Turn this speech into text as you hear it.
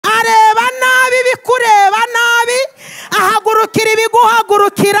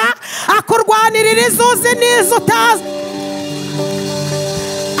uzi n'izo utazi.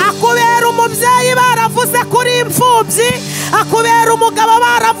 Akubera umubyeyi baravuze kuri imfubyi, akubera umugabo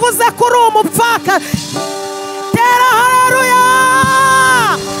baravuze kuri umupfaka. Tera haleluya.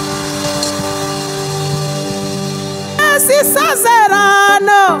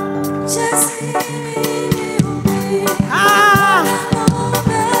 Sisazerano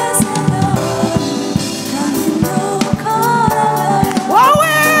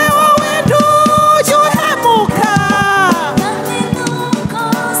wowe ntujuhemuka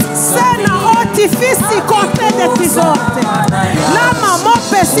sena otifisi contre de sizote lama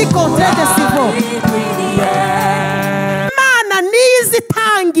mopesi contre de sizote. Imana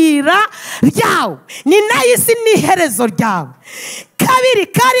nizitangira ryawe ni nayo isi n'iherezo ryawe. Kabiri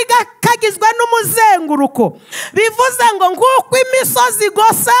kari kagizwe n'umuzenguruko, bivuze ngo nguko imisozi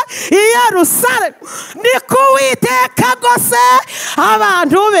gose i Yerusalemu niko Uwiteka gose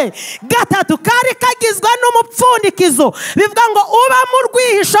abantu be. Gatatu kari kagizwe n'umupfundikizo, bivuga ngo uba mu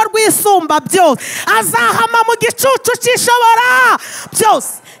rwihisho rw'isumba byose azahama mu gicucu cy'ishobora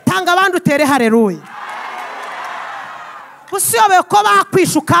byose. Tanga abandi utere haleluya. Usiyobewe ko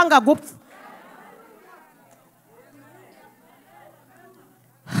bakwisha ukanga gupfa.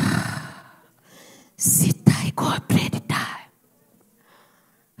 Sitaye ko predita.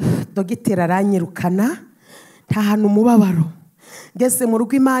 Dogiteri aranyirukana ntahana umubabaro. Ngeze mu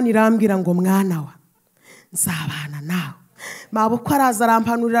rw'Imana irambwira ngo mwana wa nzabana nawe. Mabukwe araza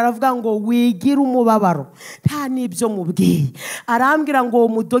arampanurira aravuga ngo wigira umubabaro nta n'ibyo mubwiye. Arambwira ngo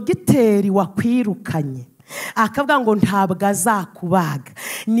mu dogiteri wakwirukanye akavuga ngo ntabwo azakubaga,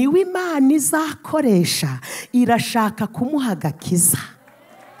 niwe Imana izakoresha, irashaka kumuha agakiza.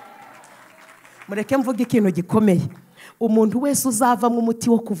 Mureke mvuga ikintu gikomeye, umuntu wese uzavamo umuti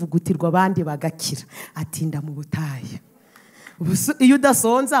wo kuvugutirwa abandi bagakira atinda mu butayu. Iyo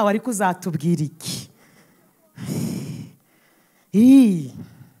udasonza wari kuzatubwira iki?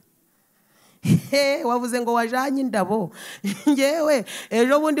 Wavuze ngo wajanye indabo. Ngewe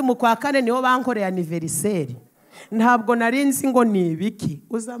ejo bundi mu kwa kane niho bankoreye anniversaire, ntabwo narinzi ngo ni ibiki.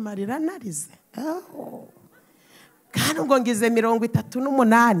 Uzamarira narize kandi ngo ngize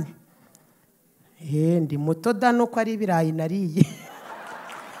 38. Ndi muto da nuko ari ibirayi nariye.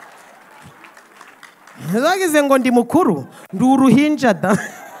 Zagize ngo ndi mukuru, ndi uruhinja da.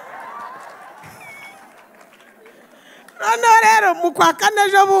 None rero mu kwa kane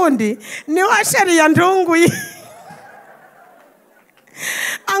ejo bundi niho sheri yandunguye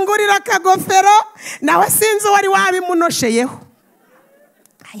angurira akagofero, nawe sinzi wari wabimunosheyeho.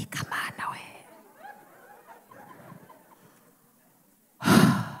 Ayi kamana we.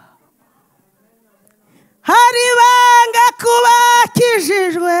 Hari banga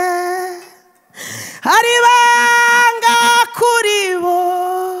kubakijijwe, hari banga kuri bo,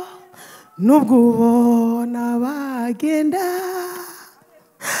 nubwo ubona bagenda,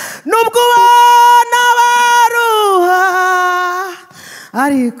 nubwo ubona baruha,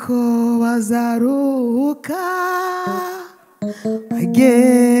 ariko bazaruhuka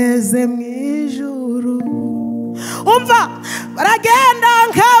bageze mu ijuru. Umva, baragenda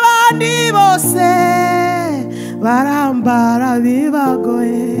nk'abandi bose, barambara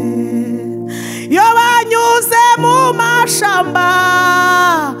bibagoye. Iyo banyuze mu mashamba,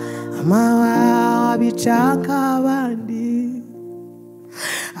 amawa bicaka abandi,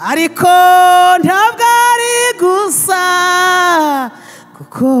 ariko ntabwo ari gusa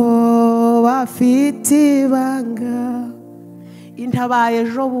kuko bafite ibanga. Intabaye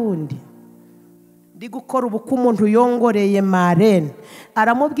ejo bundi ndi gukora ubukwe, umuntu yongoreye marene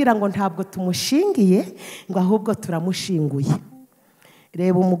aramubwira ngo ntabwo tumushingiye ngo ahubwo turamushinguye.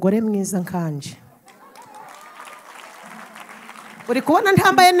 Reba umugore mwiza nkanje, uri kubona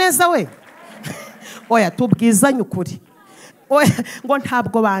ntambaye neza we? Oya tubwizanye ukuri. Oya ngo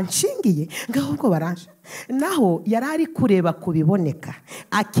ntabwo banshingiye ngo ahubwo baranje. Naho yari ari kureba kubiboneka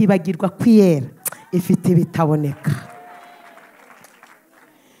akibagirwa kwiyera ifite bitaboneka.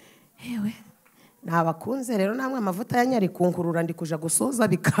 Ewe nabakunze rero namwe amavuta yanyari kunkurura ndi kuja gusoza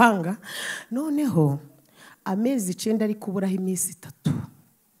bikanga. Noneho amezi 9 ari kuburaho iminsi 3,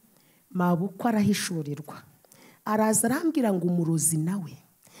 mabukwe arahishurirwa, araza arambwira ngo umurozi nawe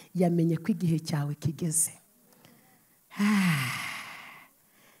yamenye ko igihe cyawe kigeze.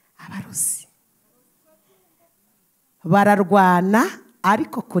 Abarozi bararwana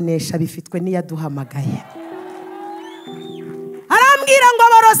ariko kunesha bifitwe niyaduhamagaye. Arambwira ngo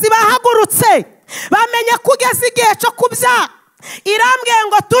abarozi bahagurutse bamenye kugeza igihe cyo kubyara. Irambwiye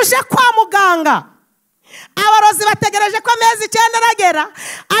ngo tuje kwa muganga. Abarozi bategereje ko amezi 9 aragera,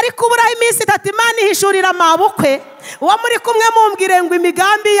 ariko uburaho iminsi 3 Imana ihishurira amabukwe. Uwo muri kumwe mumbwire ngo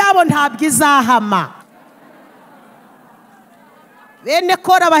imigambi yabo ntabwo izahama. bene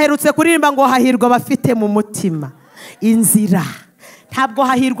Kora baherutse kuririmba ngo hahirwa bafite mu mutima inzira. Ntabwo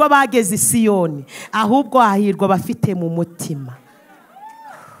hahirwa bageze i Siyoni, ahubwo hahirwa bafite mu mutima.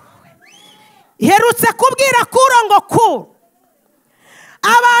 Iherutse kubwira Kuro ngo Kuro,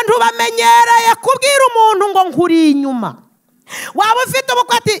 abantu bamenyereye kubwira umuntu ngo nkuri inyuma. Waba ufite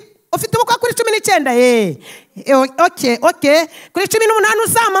ubukwe ati ufite ubukwe kuri 19 okay kuri 18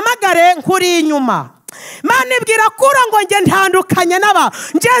 uzamamagare nkuri inyuma. Mana ibwira Kuro ngo nge ntandukanye n'aba,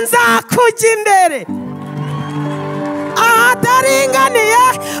 nge nzakujya imbere ahataringaniye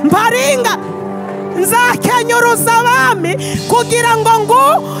mparinga, nzakenyuruza abami kugira ngo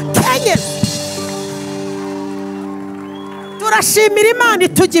ngukenye. Turashimira Imana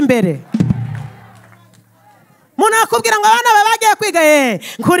itujya imbere. Umuntu akubwira ngo abana be bagiye kwiga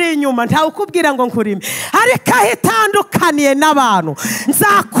nkuri inyuma, ntawe ukubwira ngo nkuri imbere. Ariko ahitandukaniye n'abantu,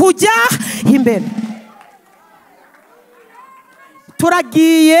 nzakujya imbere.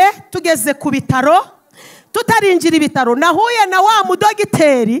 Turagiye tugeze ku bitaro, tutarinjira ibitaro nahuye na wa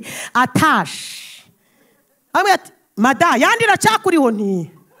mudogiteri atashe. Amwe ati mada yandi racakuriho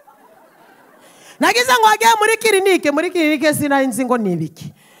nti. Nagize ngo wagiye muri kirinike sinanzi ngo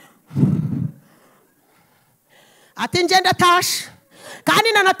nibiki. Ati nje ndatashe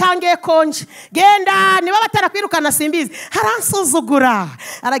kandi nanatangiye konje, genda niba batarakwirukana simbizi. Haransuzugura,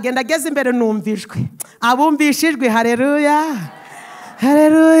 aragenda ageze imbere numvijwe, abumvishijwe. Haleluya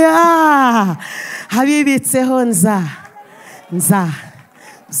haleluya. Habibitseho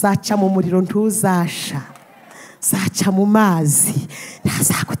zaca mu muriro ntuzasha, zaca mu mazi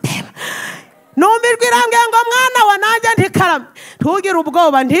ntazagutema. Numvirwa irange ngo mwana wa nanjye ntikarame, ntugire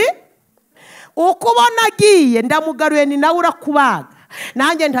ubwoba nti uko ubona agiye ndamugaruye ni nawe urakubaga.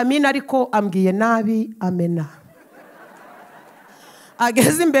 Nanjye ntamina ariko ambwiye nabi amena.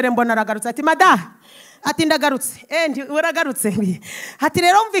 Ageze imbere mbona aragarutse ati mada, ati ndagarutse. Ndi uragarutse. Ati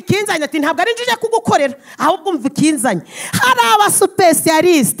rero mva ikinzanye. Ati ntabwo ari njije kugukorera, ahubwo mva ikinzanye. Hari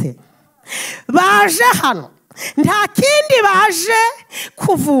abasupesialiste baje hano, nta kindi baje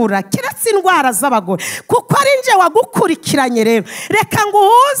kuvura kiretse indwara z'abagore, kuko ari nje wagukurikiranye. Rero reka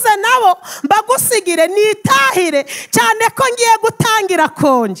nguhuze nabo mbagusigire nitahire, cyane ko ngiye gutangira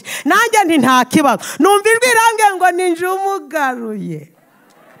konje. Nanjye nti nta kibazo. Numvirwa irange ngo ninje umugaruye.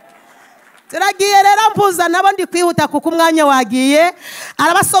 Turagiye rero mpuza nabo ndi kwihuta kuko umwanya wagiye.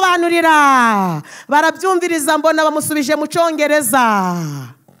 Arabasobanurira, barabyumviriza, mbona bamusubije mu Cyongereza.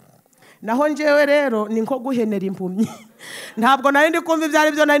 Naho njewe rero ni nko guhenera impumyi. Ntabwo nari ndi kumva ibyo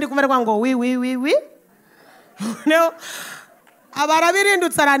ari byo, nari ndi kumerwa ngo wi. No,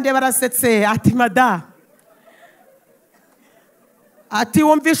 abarabirindutse arande barasetse. Ati mada, ati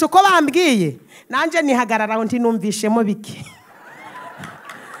wumvishe uko bambwiye? Nanjye nihagararaho nti numvishemo biki.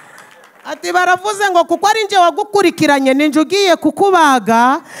 Ati baravuze ngo kuko ari nje wagukurikiranye ninje ugiye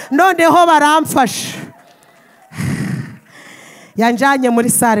kukubaga, noneho baramfasha. Yanjanye muri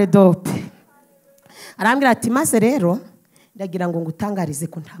sale dope. Arambwira ati maze rero ndagira ngo ngutangarize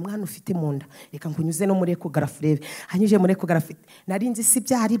ko nta mwana ufite mu nda, reka ngunyuze no muri ecographe rebe. Hanyuje muri ecographe nari nzi si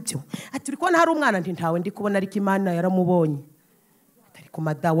byari byo. Ati uriko hari umwana nti ntawe ndi kubona, ariko Imana yaramubonye. Atari ku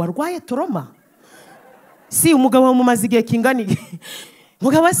mada warwaye toroma. Si umugabo mu mazigiye kinganiye.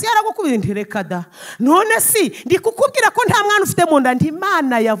 Mugabo si yaragukubira nti reka da. None si ndi kukubwira ko nta mwana ufite mu nda, nti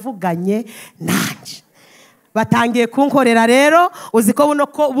Imana yavuganye nanje. Batangiye kunkorera rero, uziko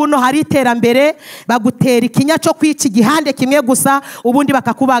buno hari iterambere, bagutera ikinya cyo kwica igihande kimwe gusa, ubundi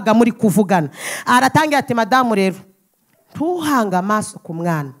bakakubaga muri kuvugana. Aratangiye ati madamu rero ntuhanga amaso ku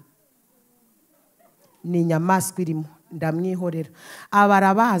mwana, ni inyamaswa irimo, ndamwihorera.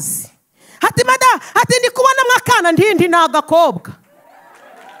 Abarabazi. Ati mada, ati ndi kubona mwakana ndi nagakobwa.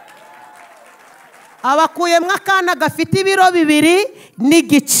 Abakuye mwakana gafite ibiro 2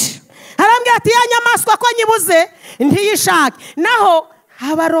 n'igice. Arambwira ati ya nyamaswa ko nyibuze ntiyishake. Naho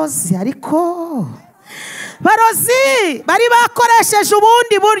abarozi, ariko barozi bari bakoresheje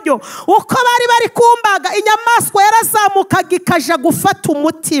ubundi buryo. Uko bari kumbaga, inyamaswa yarazamukaga ikaja gufata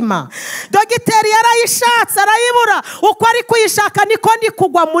umutima. Dogiteri yarayishatse arayibura, uko ari kuyishaka niko ndi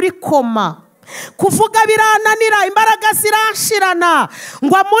kugwa muri koma. Kuvuga birananira, imbaraga zirashirana,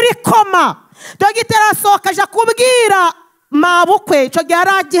 ngwa muri koma. Dogiteri asohoka aja kubwira mabukwe, cyo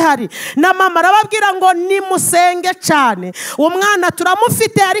yaragihari na mama, arababwira ngo nimusenge cyane, umwana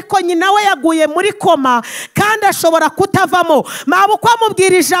turamufite ariko nyina we yaguye muri koma kandi ashobora kutavamo. Mabukwe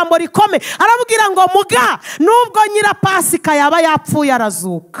amubwira ijambo rikome, arabwira ngo muga, nubwo Nyirapasika yaba yapfuye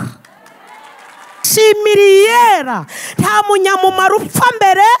arazuka. Shimiriyera, nta munyamumaro upfa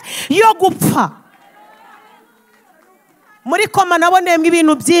mbere yo gupfa. Muri koma naboneyemo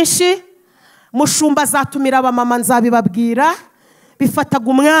ibintu byinshi. Mushumba azatumira abamama nzabibabwira, bifataga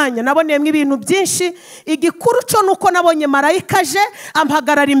umwanya, naboneyemo ibintu byinshi. Igikuru cyo nuko nabonye marayika aje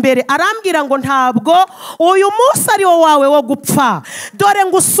ampagarara imbere arambwira ngo ntabwo uyu munsi ari wo wawe wo gupfa, dore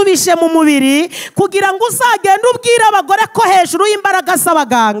ngo usubije mu mubiri kugira ngo uzagende ubwire abagore ko hejuru y'imbaraga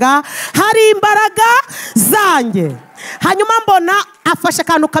z'abaganga hari imbaraga zanjye. Hanyuma mbona afashe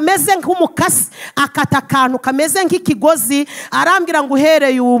akantu kameze nk'umukasi, akata akantu kameze nk'ikigozi, arambwira ngo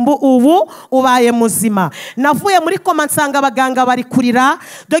uhereye ubu ubaye muzima. Navuye muri koma nsanga abaganga bari kurira.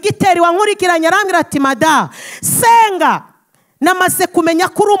 Dogiteri wankurikiranye arambwira ati mada senga, namaze kumenya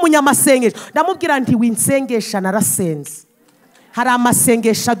ko uri umunyamasengesho. Ndamubwira nti winsengesha, narasenze. Hari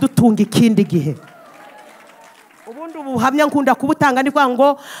amasengesho adutunga ikindi gihe. Ubundi ubuhamya nkunda kubutanga ni kwa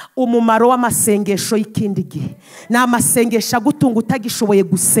ngo umumaro w'amasengesho y'ikindi gihe. Ni amasengesho agutunga utagishoboye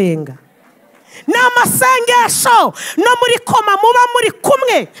gusenga. Ni amasengesho no muri koma muba muri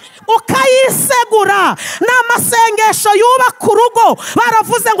kumwe ukayisegura. Ni amasengesho yubaka urugo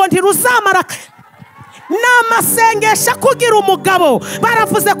baravuze ngo ntiruzamara. Ni amasengesho kugira umugabo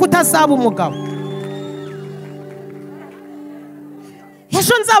baravuze kutazaba umugabo.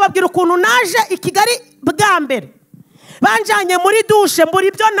 Ejo nzababwira ukuntu naje i Kigali bwa mbere, banjanye muri dushe mbura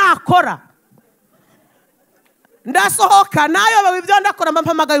ibyo nakora. Ndasohoka nayo ibyo ndakora,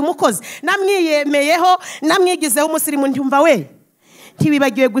 mpamagaye umukozi namwiyemeyeho, namwigizeho umusirimu. Ndumva we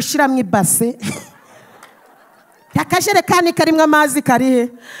ntibibagiwe gushiramo ibase akajerekani karimwe amazi karihe.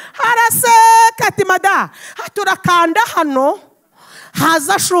 Haraseka ati mada turakanda hano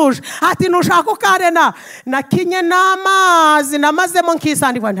haza shuje, ati nushaka ukarena nakinye n'amazi namazemo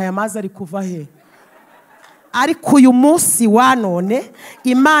nkisandikwa ntaya mazi ari kuva he. Ariko uyu munsi wa none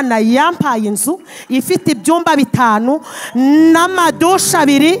Imana yampaye inzu ifite ibyumba 5 n'amadusha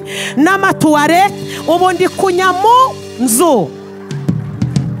 2 n'amatuwarete. Ubu ndi kunyamu nzu,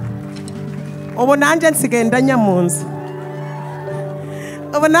 ubu nanjye nsigendanya mu nzu,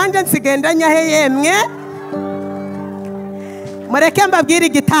 ubu nanjye nsigendanya he. Yemwe mureke mbabwire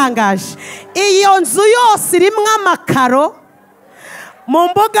igitangaje, iyo nzu yose irimo amakaro, mu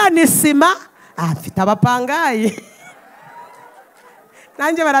mbuga ni sima. Mfite abapangayi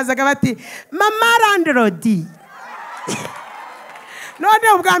nanjye barazaga bati mama landlord.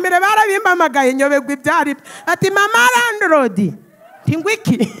 None ubwa mbere barabimpamagaye nyobegwa ibyari, ati mama landlord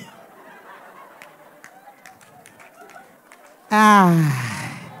tingwiki.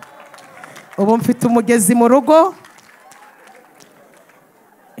 Ubu mfite umugezi mu rugo,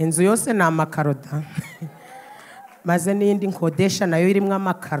 inzu yose ni amakaro da. Maze n'indi nkodesha nayo irimo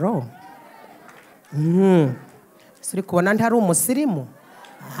amakaro. Suri kubona ntari umusirimu.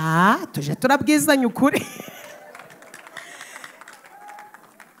 Tuje turabwizanya ukuri.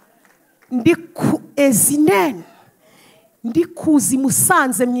 Ndi ku Ezinene, ndi kuzi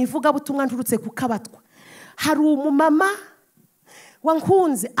Musanze mwivuga butumwa nturutse ku Kabatwa. Hari umumama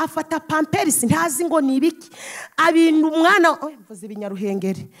wankunze afata pamperisi ntazi ngo ni ibiki, abintu umwana mvuze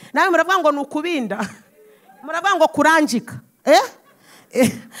ibinyaruhengeri. Nawe muravuga ngo nukubinda, muravuga ngo kuranjika.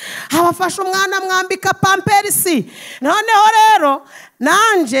 Abafasha umwana mwambika pamperisi. Noneho rero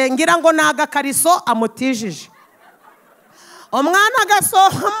nanje ngira ngo nagakariso amutijije. Umwana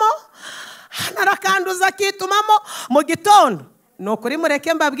agasohamo narakanduza akitumamo mu gitondo. Nukuri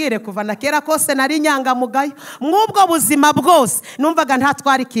mureke mbabwire kuva na kera kose nari nyangamugayo. Mwubwo buzima bwose numvaga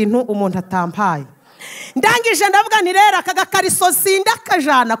ntatwara ikintu umuntu atampaye. Ndangije ndavuga ni rero aka gakariso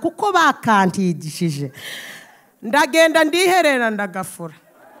sindakajana kuko bakantidishije. Ndagenda ndiherera ndagafura.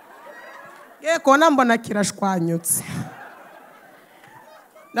 Kona mbona kirashwanyutse.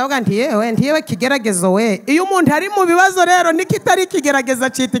 Ndavuga nti yewe kigeragezo we. Iyo umuntu ari mu bibazo rero nikitari kigerageza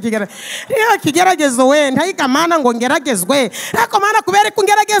cita kigeragezo. Iyo kigeragezo we ntayiga mana ngo ngeragezwe. Ariko mana kubera ko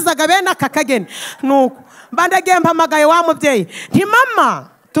ngeragezaga bene akakagene. Nuko mbandage mpamagaye wa mubyeyi. Nti mama,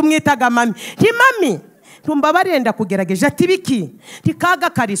 tumwitaga mami. Nti mami, tumbabarenda kugerageje ati biki? Tikaga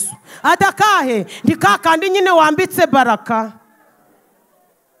kariso. Atakahe, ndikakandi nyine wambitse baraka.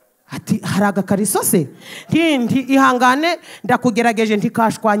 Ati haraga kariso se? Nti ihangane ndakugerageje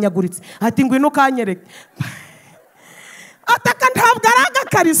ntikashwanyaguritse. Ati ngwino kanyereke. Ataka ntabwo araga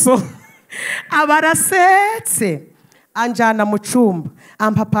kariso. Abarasetse anjana mu cyumba,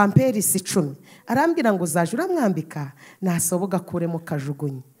 ampa pamperisi 10. Arambwira ngo uzaje uramwambika nasoboga kure mu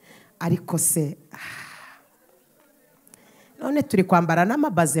kajugunyi. Ariko se none turi kwambara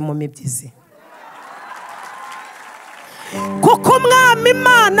n'amabaze mu mibyizi. Kuko Umwami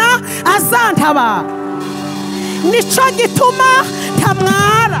Imana azantaba, nico gituma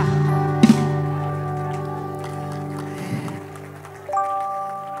ntamwara.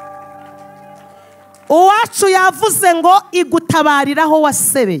 Uwacu yavuze ngo igutabariraho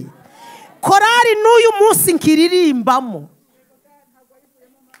wasebeye. Korari n'uyu munsi nkiririmbamo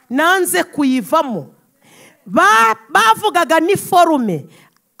nanze kuyivamo. Bavugaga ni forume,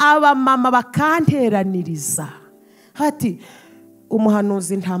 abamama bakanteraniriza hati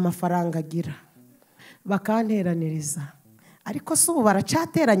umuhanuzi nta mafaranga agira, bakanteraniriza. Ariko se ubu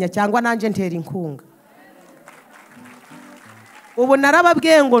baracateranya cyangwa nanjye ntera inkunga? Ubu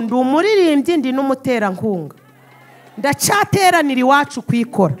narababwiye ngo ndi umuririmbyi, ndi n'umuterankunga, ndacateranira iwacu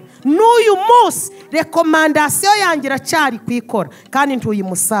kwikora. N'uyu munsi rekomandasiyo yanjye iracyari kwikora, kandi ntuye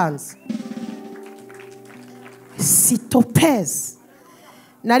Musanze. Sitopeze.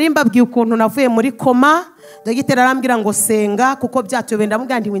 Nari mbabwiye ukuntu navuye muri koma, dogiteri arambwira ngo senga kuko byatuyobeye.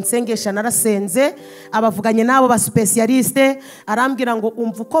 Ndamubwira ndi winsengesha, narasenze. Abavuganye nabo ba specialiste, arambwira ngo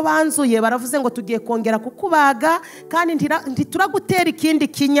umva uko banzuye, baravuze ngo tugiye kongera kukubaga kandi ntituragutera ikindi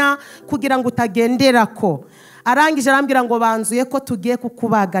kinya kugira ngo utagenderako. Arangije arambwira ngo banzuye ko tugiye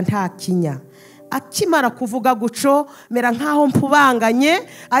kukubaga nta kinya. Akimara kuvuga guco mera nkaho mpubanganye,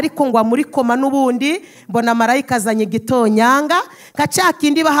 ariko ngwa muri koma n'ubundi mbona marayika azanye gitonyanga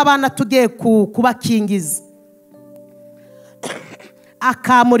kacakindi baha abana tugiye kubakingiza.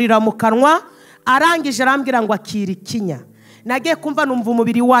 Akamurira mu kanwa, arangije arambwira ngo akira ikinya. Nagiye kumva numva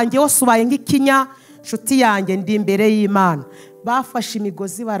umubiri wanjye wose ubaye nk'ikinya. Nshuti yanjye ndi imbere y'Imana. Bafashe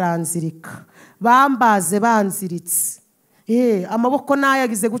imigozi baranzirika, bambaze banziritse. Amaboko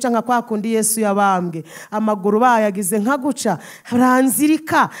nayagize guca nka kwa kundi Yesu yabambwe, amaguru bayagize nka guca,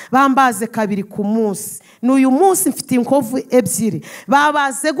 baranzirika, bambaze 2 ku munsi. N'uyu munsi mfite inkovu 2.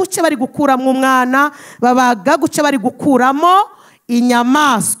 Babaze guca bari gukuramo umwana, babaga guca bari gukuramo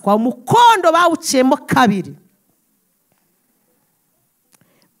inyamaswa, umukondo bawuciyemo 2.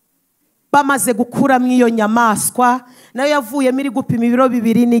 Bamaze gukuramo iyo nyamaswa, nayo yavuyemo iri gupima ibiro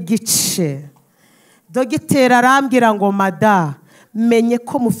 2 n'igice. Dogiteri arambwira ngo mada, menye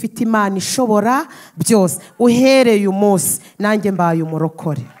ko mufite Imana ishobora byose. Uhereye umunsi nanjye mbaye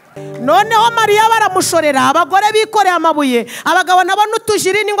umurokore. Noneho Mariya baramushorera, abagore bikoreye amabuye, abagabo nabo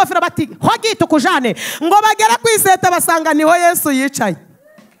n'utujiri n'ingofero bati hogi tukujane. Ngo bagera kwiseta basanga niho Yesu yicaye.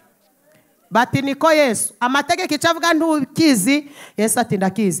 Bati niko Yesu, amategeko icavuga ntukizi? Yesu ati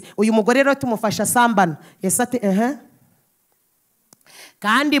ndakizi. Uyu mugore rero tumufasha sambana. Yesu ati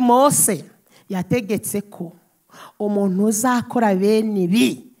kandi Mose yategetse ko umuntu uzakora bene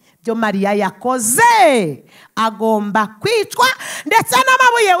ibi byo Mariya yakoze agomba kwicwa, ndetse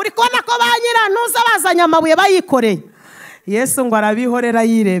n'amabuye. Uri kubona ko ba nyirantuza bazanye amabuye bayikoreye. Yesu ngo arabihorera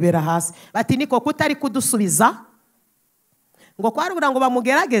yirebera hasi. Bati niko kutari kudusubiza? Ngo kwarubura ngo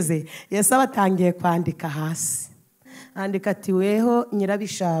bamugerageze. Yesu abatangiye kwandika hasi. Andika ati weho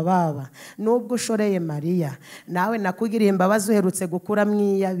Nyirabishababa, nubwo ushoreye Mariya, nawe nakugiriye imbabazi uherutse gukura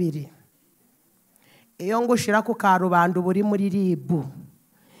mwiyabiri. Iyo ngushira ku karubanda buri muri ribu.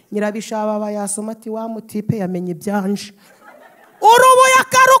 Nyirabishababa yasoma ati wa mutipe yamenye ibyanje. Urubuye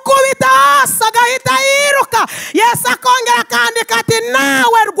akarukubita hasi agahita yiruka. Yesu akongera akandika ati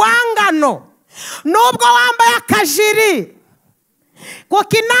nawe rwangano, nubwo wambaye akajiri,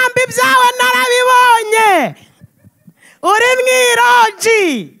 kuko inambi byawe narabibonye, uri mwiroji,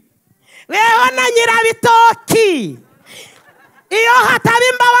 weho na Nyirabitoki, iyo hataba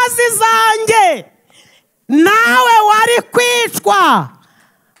imbabazi zanjye nawe wari kwicwa.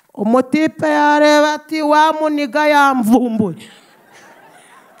 Umutipe yareba ati wa muniga yamvumbuye.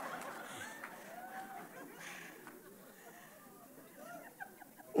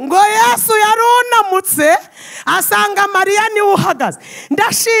 Ngo Yesu yarunamutse asanga Mariya ni uhagaze.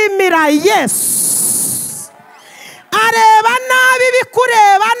 Ndashimira Yesu, areba nabi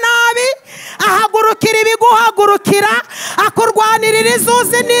bikureba nabi, ahagurukira ibiguhagurukira, akurwanirira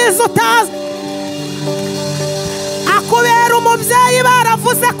izuzi n'izo utazi. Akubera umubyeyi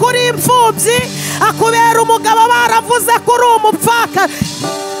baravuze kuri imfubyi, akubera umugabo baravuze kuri umupfaka.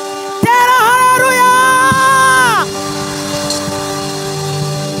 Tera haleluya.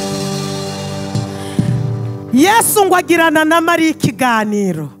 Yesu ngo agirana na Mariya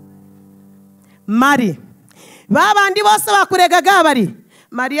ikiganiro. Mari, babandi bose bakuregaga bari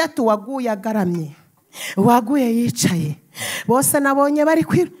Mariya tuwaguye agaramye, waguye yicaye, bose nabonye bari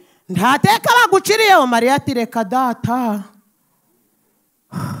kwira. Ntateka baguciriyeho. Mariya ati reka data.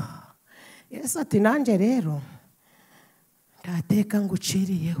 Yesu ati nanjye rero ntateka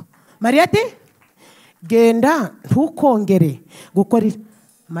nguciriyeho. Mariya ati genda ntukongere gukora.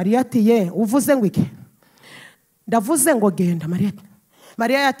 Mariya ati ye uvuze ngo iki? Ndavuze ngo genda.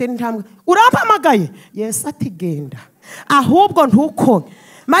 Mariya yatera intambwe. Urampamagaye? Yesu ati genda, ahubwo ntukonge.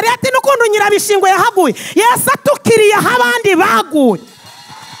 Mariya ati n'ukuntu Nyirabishingwe yahaguye. Yesu atukiriye aho abandi baguye.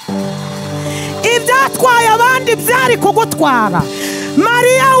 Ibyatwaye abandi byari kugutwara.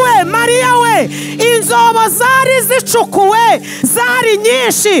 Mariya we inzobo zari zicukuwe zari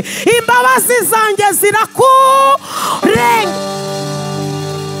nyinshi, imbabazi zanjye zirakurenga.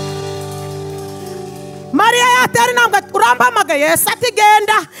 Mariya yatera intambwe, urampamagaye? Yesu ati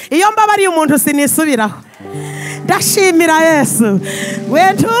genda, iyo mbabariye umuntu sinisubiraho. Ndashimira Yesu, we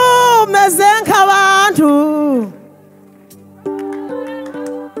ntumeze nk'abantu,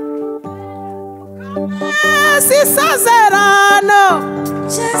 sisazerano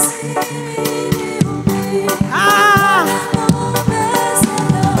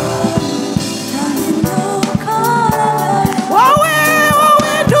wowe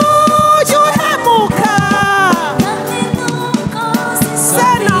ntujya uhemuka,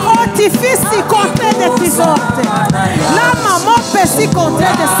 sena otifisi contre de tizote lama mopesi contre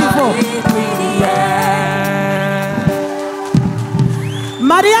de sivo.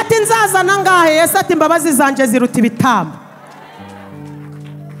 Mariya ati nzazana ngahe? Yesu ati imbabazi zanjye ziruta ibitambo.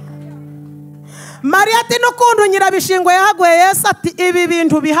 Mariya ati n'ukuntu nyirabishingwe yahaguye. Yesu ati ibi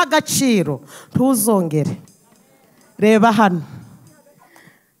bintu biha agaciro ntuzongere. Reba hano,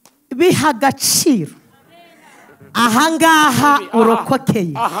 biha agaciro. Ahangaha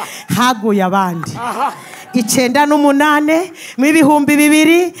urokokeye haguye abandi 98 mu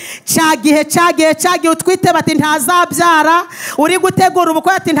 2000. cyagihe utwite bati ntazabyara, uri gutegura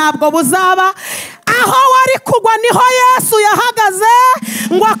ubukwe ati ntabwo buzaba. Aho wari kugwa niho Yesu yahagaze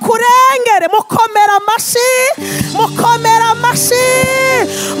ngo akurengere. Mukomera amashi, mukomera amashi,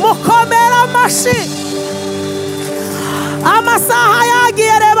 mukomera amashi. Amasaha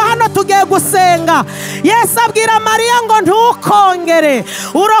yagiye, reba hano tugiye gusenga. Yesu abwira Mariya ngo ntukongere,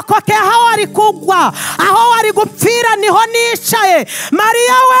 urokoke aho wari kugwa, aho wari gupfira niho nicaye.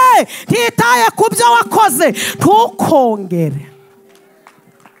 Mariya we ntitaye ku byo wakoze, ntukongere.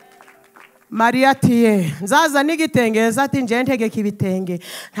 Mariya ati ye nzaza n'igitenge. Yesu ati nje ntegeka ibitenge,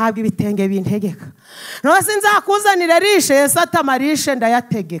 ntabwo ibitenge bintegeka. Nose nzakuzanira rishe. Yesu ati amarishe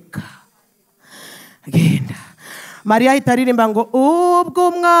ndayategeka. Genda. Mariya ahita aririmba ngo ubwo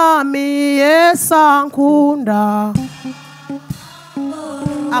Umwami Yesu ankunda,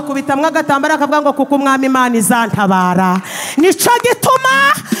 akubitamwe agatambara akavuga ngo kuko Umwami Imana izantabara. Nico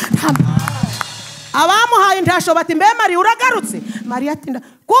gituma abamuhaye intasho bati mbe Mariya uragarutse? Mariya ati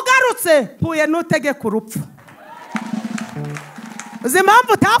kugarutse mpuye n'utegeka urupfu. Uzi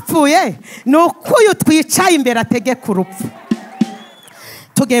impamvu utapfuye? Ni uko uyu twicaye imbere ategeka urupfu.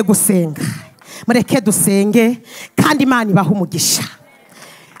 Tugiye gusenga, mureke dusenge kandi Imana ibaha umugisha.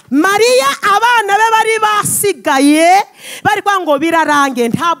 Mariya abana be bari basigaye bari kwa ngo birarange,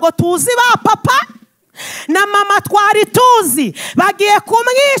 ntabwo tuzi ba papa na mama twari tuzi bagiye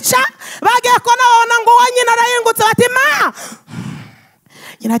kumwica. Bagiye ko nabona ngo wa nyina arayingutse bati ma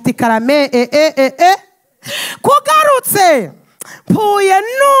nyina ati karame kugarutse. Mpuye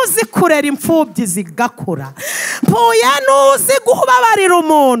nuzi kurera imfubyi zigakura, mpuye nuzi gubabarira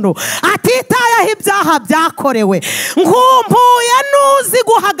umuntu atitayeho ibyaha byakorewe, mpuye nuzi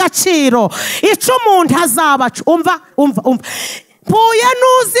guha agaciro icyo umuntu azabaca. umva mpuye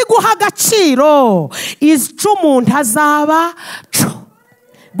nuzi guha agaciro icyo umuntu azabaca.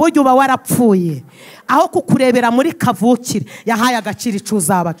 Burya uba warapfuye, aho kukurebera muri kavukire yahaye agaciro icyo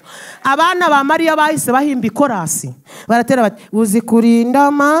uzabaca. Abana ba Mariya bahise bahimba ikorasi baratera bati uzi kurinda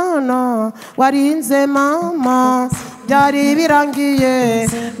Mana, warinze mama, byari birangiye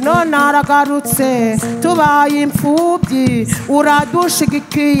none aragarutse, tubaye imfubyi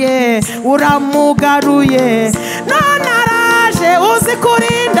uradushigikiye, uramugaruye none araje. Uzi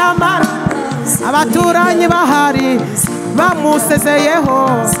kurinda Mana, abaturanyi bahari bamusezeyeho,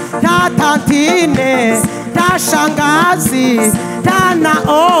 nta tantine, nta shangazi, nta na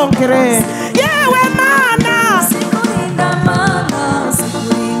ongre. Yewe Mana,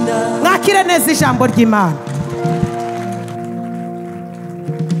 mwakire neza ijambo ry'Imana.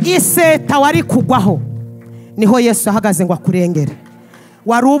 Iseta wari kugwaho niho Yesu ahagaze ngo akurengere.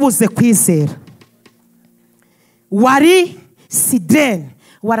 Wari ubuze kwizera, wari sideni,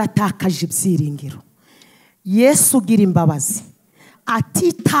 waratakaje ibyiringiro. Yesu ugira imbabazi,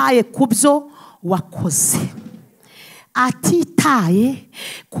 atitaye ku byo wakoze, atitaye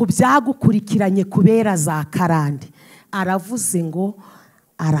ku byagukurikiranye kubera za karande, aravuze ngo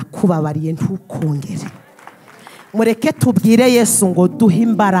arakubabariye ntukongere. Mureke tubwire Yesu ngo duhe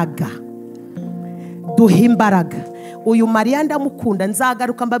imbaraga, duhe imbaraga. Uyu Mariya ndamukunda,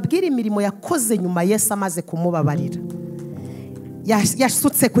 nzagaruka mbabwire imirimo yakoze nyuma Yesu amaze kumubabarira.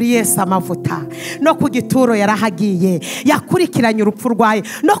 Yasutse kuri Yesu amavuta, no ku gituro yarahagiye, yakurikiranye urupfu rwaye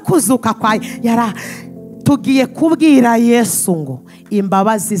no kuzuka kwaye. Tugiye kubwira Yesu ngo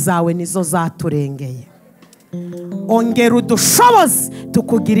imbabazi zawe nizo zaturengeye. ongera udushobozi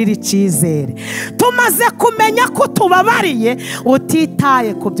tukugirira icyizere. Tumaze kumenya ko tubabariye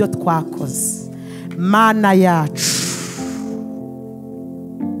utitaye ku byo twakoze. Mana yacu,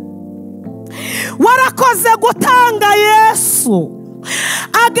 warakoze gutanga Yesu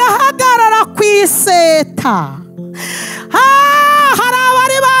agahagarara ku iseta. Hari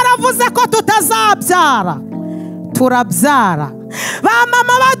abari baravuze ko tutazabyara, turabyara. Ba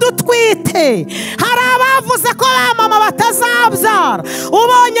mama badutwite, hari abavuze ko ba mama batazabyara.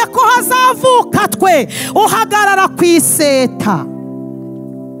 Ubonye ko hazavuka twe, uhagarara ku iseta.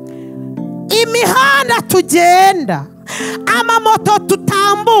 Imihanda tugenda, amamoto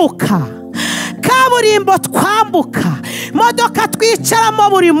tutambuka, kaburimbo twambuka, modoka twicaramo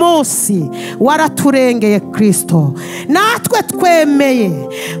buri munsi, waraturengeye Kristo. Natwe twemeye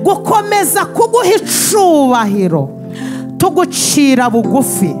gukomeza kuguha icubahiro, tugucira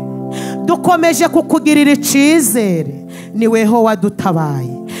bugufi, dukomeje kukugirira icyizere. Niweho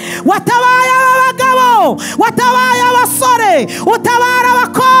wadutabaye, watabaye abagabo, watabaye abasore, utabara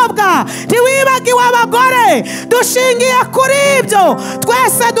abakobwa, ntiwibagiwe abagore. Dushingiye kuri ibyo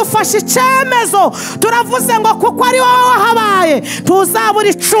twese dufashe icyemezo, turavuze ngo kuko ari wowe wahabaye tuzabura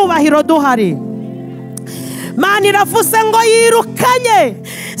icubahiro duhari. Mana iravuze ngo yirukanye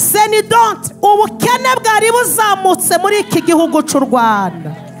senidonte, ubukene bwari buzamutse muri iki gihugu cy'u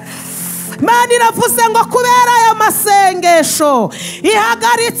Rwanda. Mana iravuze ngo kubera aya masengesho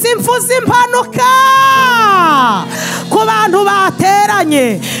ihagaritse impfu z'impanuka ku bantu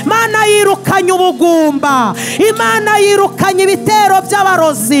bateranye. Mana yirukanye ubugumba, Imana yirukanye ibitero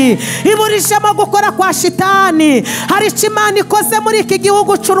by'abarozi, iburishemo gukora kwa Satani. Hari icyo Imana ikoze muri iki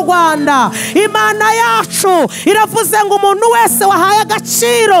gihugu cy'u Rwanda. Imana yacu iravuze ngo umuntu wese wahaye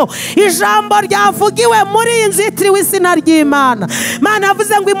agaciro ijambo ryavugiwe muri iyi nzu yitiriwe izina ry'Imana, Imana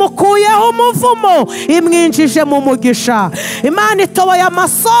yavuze ngo imukuyeho umuvumo, imwinjije mu mugisha. Imana itoboye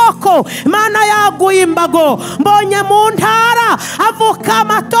amasoko, Imana yaguye imbago. Mbonye mu ntara avuka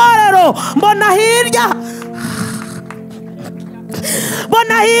amatorero, mbona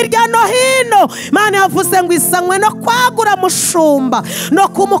hirya no hino. Imana yavuze ngo isanywe no kwagura mushumba no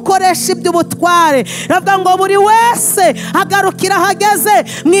kumukoresha iby'ubutware. Ravuga ngo buri wese agarukira hageze,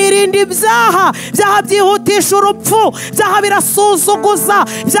 mwirinde ibyaha. Byaha byihutisha urupfu, byaha birasuzuguza,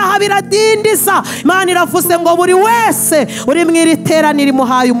 byaha biradindiza. Imana iravuze ngo buri wese uri mu iri teraniro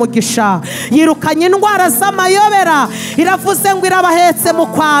imuhaye umugisha. Yirukanye indwara z'amayobera. Iravuze ngo irabahetse mu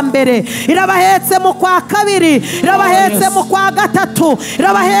kwa mbere, irabahetse mu kwa kabiri, irabahetse mu kwa gatatu,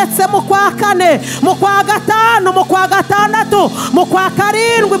 irabahetse mu kwa kane, mu kwa gatanu, mu kwa gatandatu, mu kwa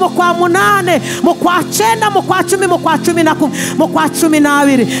karindwi, mu kwa munane, mu kwa cyenda, mu kwa cumi, mu kwa cumi na kumwe, mu kwa cumi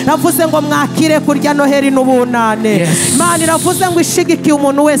n'abiri. Iravuze ngo mwakire kurya Noheri n'ubunane. Imana iravuze ngo ishigikiye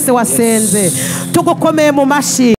umuntu wese wasenze. Tugukomeye mu mashyi.